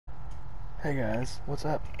Hey guys, what's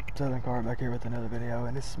up? Southern Car back here with another video,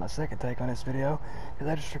 and this is my second take on this video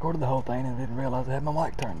because I just recorded the whole thing and didn't realize I had my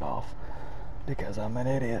mic turned off because I'm an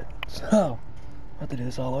idiot. So, I have to do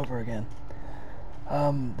this all over again.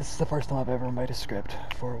 This is the first time I've ever made a script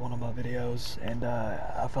for one of my videos, and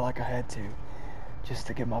I felt like I had to just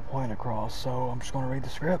to get my point across. So I'm just going to read the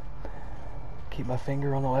script, keep my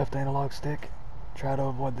finger on the left analog stick, try to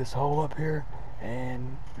avoid this hole up here,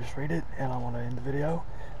 and just read it, and I want to end the video,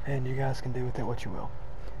 and you guys can do with it what you will.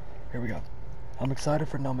 Here we go. I'm excited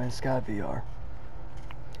for No Man's Sky VR.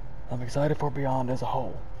 I'm excited for Beyond as a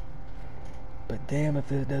whole. But damn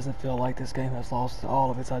if it doesn't feel like this game has lost all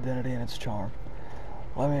of its identity and its charm.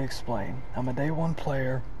 Let me explain. I'm a day one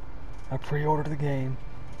player, I pre-ordered the game,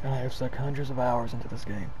 and I have stuck hundreds of hours into this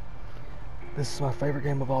game. This is my favorite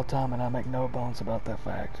game of all time, and I make no bones about that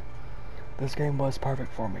fact. This game was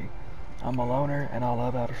perfect for me. I'm a loner, and I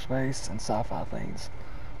love outer space and sci-fi things.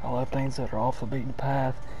 I love things that are off the beaten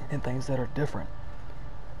path and things that are different.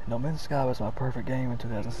 No Man's Sky was my perfect game in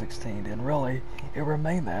 2016, and really, it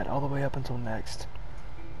remained that all the way up until next.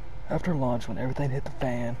 After launch, when everything hit the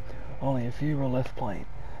fan, only a few were left playing.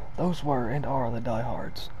 Those were and are the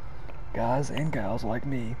diehards. Guys and gals like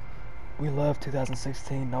me, we loved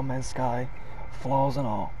 2016 No Man's Sky, flaws and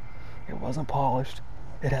all. It wasn't polished,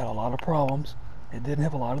 it had a lot of problems, it didn't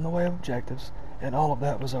have a lot in the way of objectives, and all of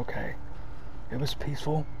that was okay. It was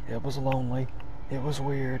peaceful, it was lonely, it was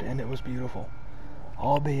weird, and it was beautiful,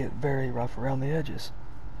 albeit very rough around the edges.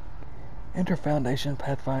 Enter Foundation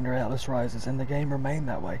Pathfinder Atlas Rises, and the game remained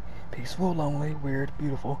that way. Peaceful, lonely, weird,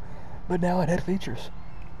 beautiful, but now it had features.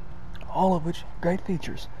 All of which, great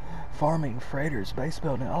features. Farming, freighters, base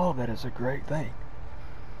building, all of that is a great thing.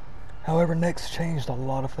 However, Next changed a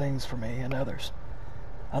lot of things for me and others.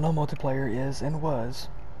 I know multiplayer is and was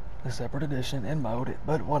a separate edition and mode,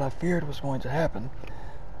 but what I feared was going to happen,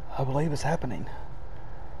 I believe is happening.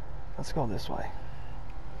 Let's go this way.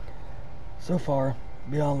 So far,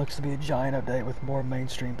 Beyond looks to be a giant update with more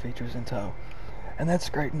mainstream features in tow. And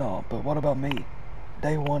that's great and all, but what about me?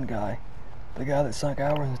 Day one guy. The guy that sunk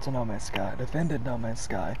hours into No Man's Sky, defended No Man's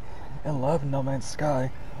Sky, and loved No Man's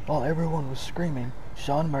Sky while everyone was screaming,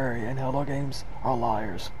 Sean Murray and Hello Games are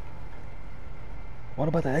liars. What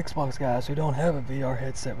about the Xbox guys who don't have a VR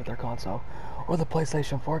headset with their console? Or the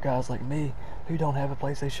PlayStation 4 guys like me who don't have a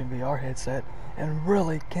PlayStation VR headset and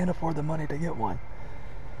really can't afford the money to get one?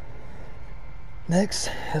 Next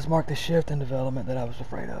has marked a shift in development that I was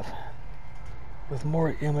afraid of. With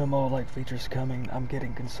more MMO-like features coming, I'm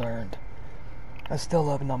getting concerned. I still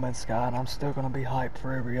love No Man's Sky, and I'm still going to be hyped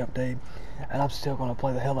for every update, and I'm still going to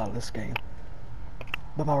play the hell out of this game.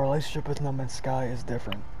 But my relationship with No Man's Sky is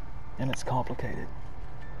different, and it's complicated.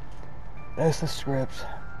 That's the script.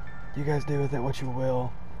 You guys do with it what you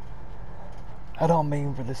will. I don't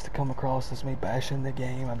mean for this to come across as me bashing the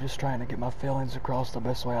game. I'm just trying to get my feelings across the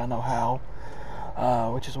best way I know how,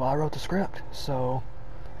 which is why I wrote the script. So,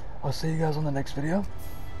 I'll see you guys on the next video.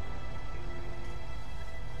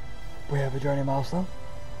 We have a journey milestone.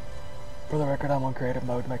 For the record, I'm on creative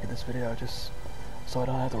mode making this video just so I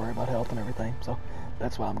don't have to worry about health and everything. So,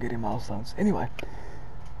 that's why I'm getting milestones. Anyway,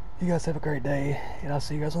 you guys have a great day, and I'll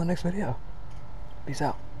see you guys on the next video. Peace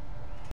out.